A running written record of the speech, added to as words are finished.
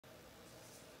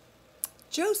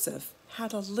Joseph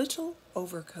had a little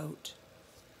overcoat.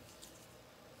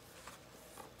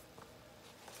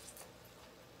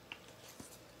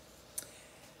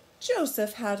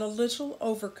 Joseph had a little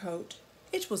overcoat.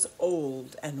 It was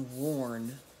old and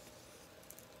worn.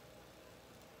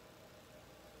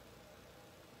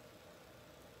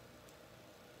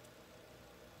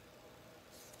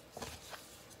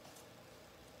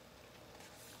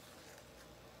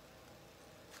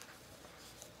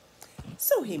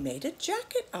 So he made a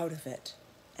jacket out of it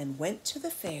and went to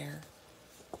the fair.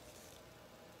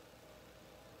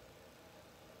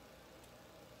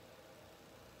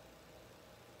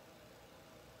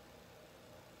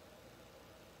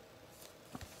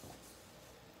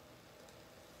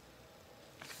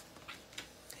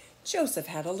 Joseph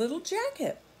had a little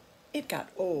jacket. It got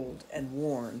old and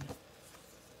worn.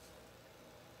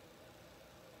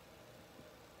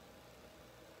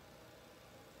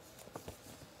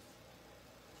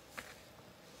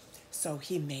 So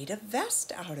he made a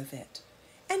vest out of it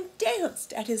and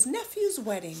danced at his nephew's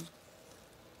wedding.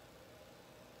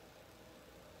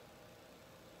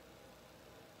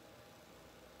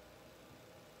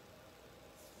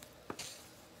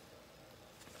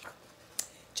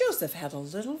 Joseph had a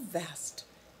little vest.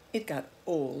 It got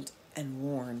old and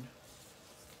worn.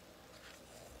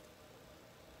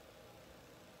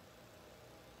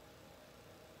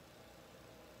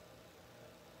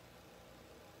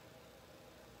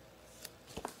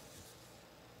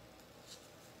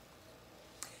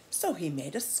 So he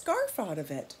made a scarf out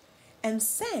of it and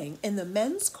sang in the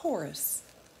men's chorus.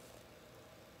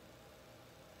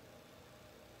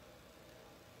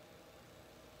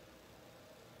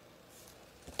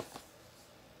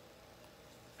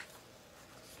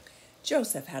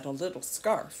 Joseph had a little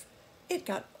scarf. It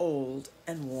got old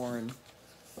and worn.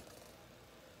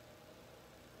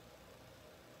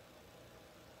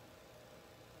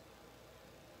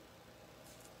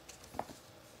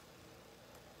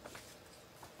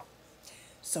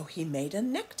 So he made a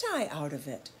necktie out of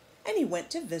it, and he went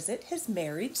to visit his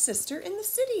married sister in the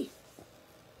city.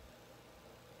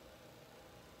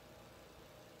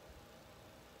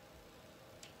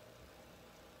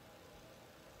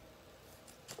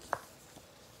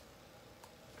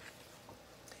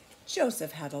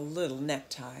 Joseph had a little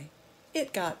necktie.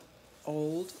 It got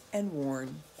old and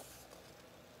worn.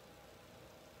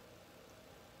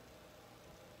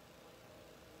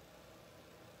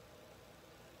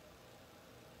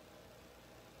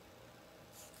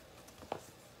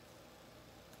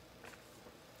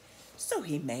 So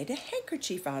he made a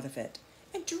handkerchief out of it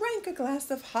and drank a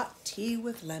glass of hot tea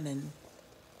with lemon.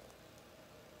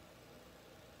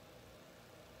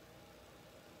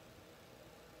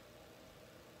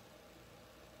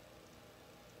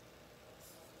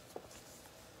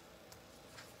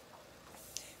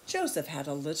 Joseph had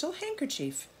a little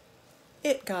handkerchief.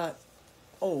 It got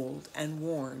old and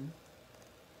worn.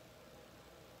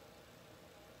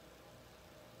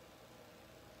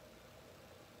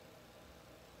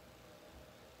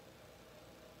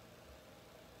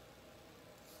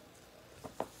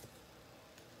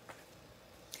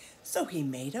 So he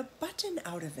made a button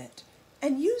out of it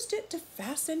and used it to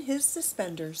fasten his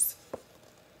suspenders.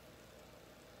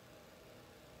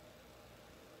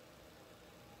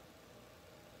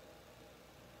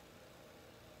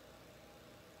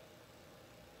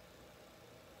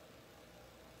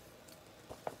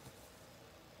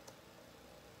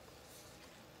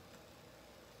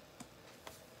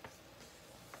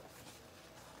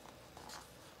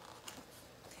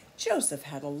 Joseph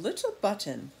had a little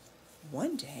button.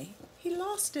 One day he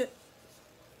lost it.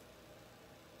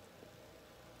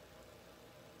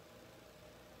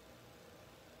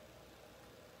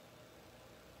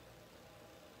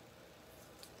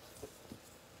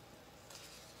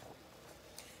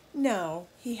 Now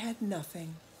he had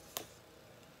nothing.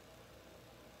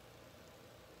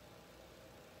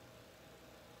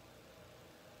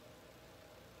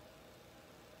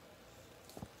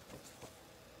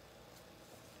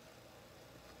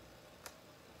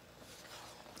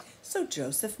 So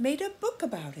Joseph made a book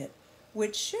about it,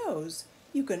 which shows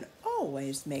you can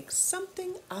always make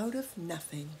something out of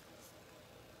nothing.